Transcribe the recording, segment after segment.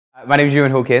My name is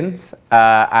Ewan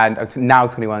and I'm now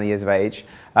 21 years of age.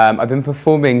 I've been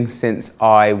performing since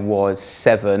I was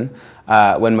 7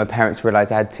 when my parents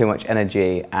realised I had too much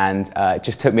energy and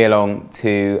just took me along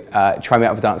to try me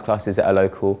out for dance classes at a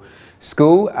local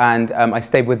school, and I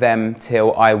stayed with them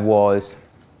till I was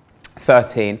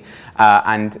 13,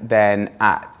 and then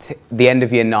at the end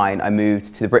of year 9 I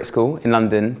moved to the Brit School in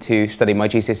London to study my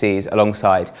GCSEs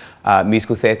alongside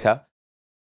musical theatre.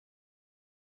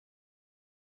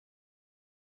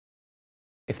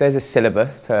 If there's a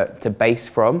syllabus to base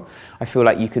from, I feel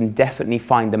like you can definitely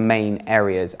find the main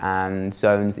areas and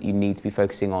zones that you need to be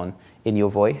focusing on in your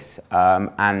voice.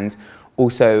 And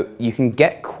also you can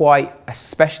get quite,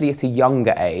 especially at a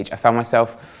younger age, I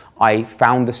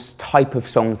found this type of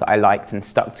songs that I liked and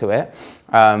stuck to it.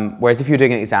 Whereas if you're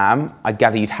doing an exam, I'd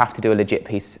gather you'd have to do a legit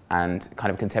piece and kind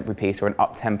of a contemporary piece or an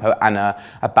up-tempo and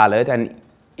a ballad. And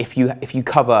if you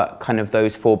cover kind of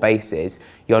those 4 bases,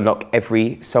 you unlock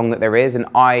every song that there is. And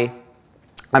I'm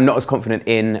not as confident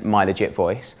in my legit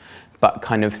voice, but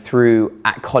kind of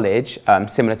at college,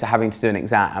 similar to having to do an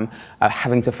exam,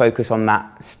 having to focus on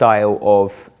that style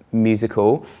of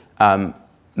musical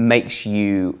makes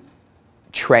you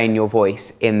train your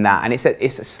voice in that. And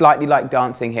it's slightly like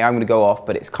dancing here. I'm going to go off,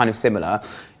 but it's kind of similar.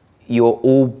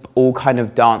 All kind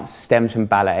of dance stems from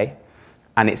ballet.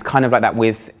 And it's kind of like that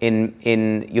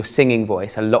in your singing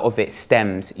voice. A lot of it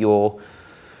stems, your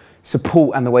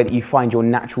support and the way that you find your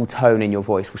natural tone in your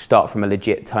voice will start from a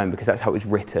legit tone, because that's how it was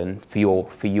written for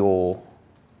your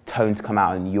tone to come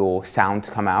out and your sound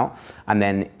to come out. And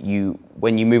then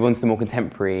when you move on to the more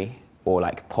contemporary or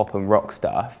like pop and rock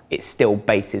stuff, it still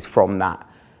bases from that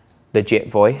legit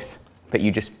voice, but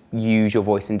you just use your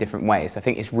voice in different ways. So I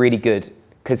think it's really good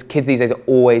because kids these days are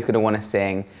always going to want to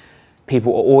sing.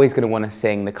 People are always going to want to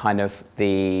sing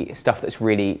the stuff that's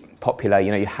really popular,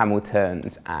 you know, your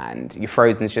Hamiltons and your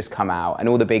Frozen's just come out and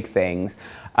all the big things.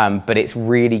 But it's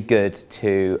really good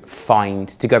to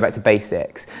go back to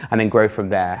basics and then grow from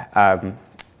there.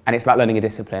 And it's about learning a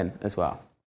discipline as well.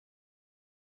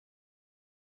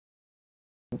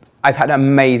 I've had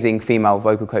amazing female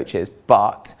vocal coaches,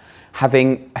 but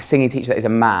having a singing teacher that is a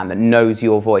man that knows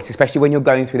your voice, especially when you're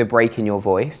going through the break in your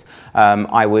voice.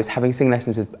 I was having singing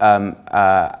lessons with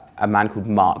a man called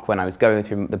Mark when I was going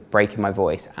through the break in my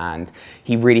voice, and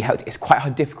he really helped. It's quite a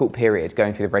difficult period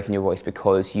going through the break in your voice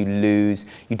because you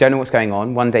don't know what's going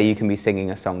on. One day you can be singing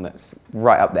a song that's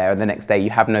right up there, and the next day you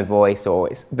have no voice or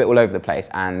it's a bit all over the place,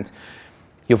 and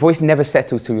your voice never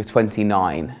settles till you're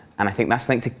 29. And I think that's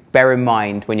something to bear in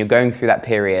mind when you're going through that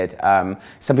period.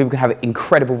 Some people can have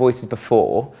incredible voices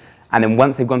before, and then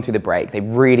once they've gone through the break, they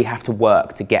really have to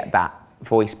work to get that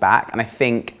voice back. And I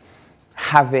think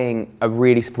having a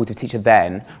really supportive teacher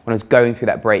then, when I was going through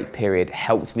that break period,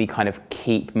 helped me kind of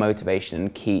keep motivation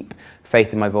and keep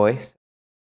faith in my voice.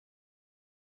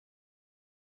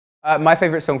 My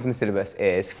favourite song from the syllabus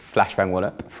is Flashbang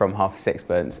Wallop from Half a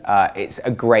Sixpence. It's a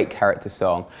great character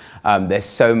song. There's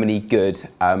so many great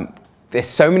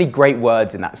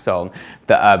words in that song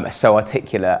that are so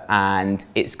articulate, and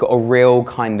it's got a real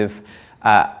kind of,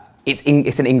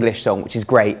 it's an English song, which is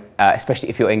great, especially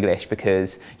if you're English,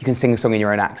 because you can sing a song in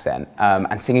your own accent.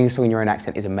 And singing a song in your own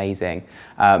accent is amazing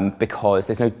because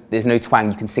there's no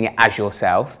twang. You can sing it as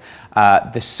yourself.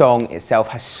 The song itself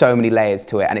has so many layers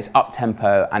to it, and it's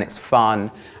up-tempo, and it's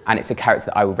fun, and it's a character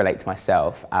that I would relate to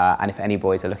myself. And if any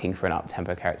boys are looking for an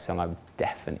up-tempo character song, I would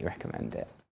definitely recommend it.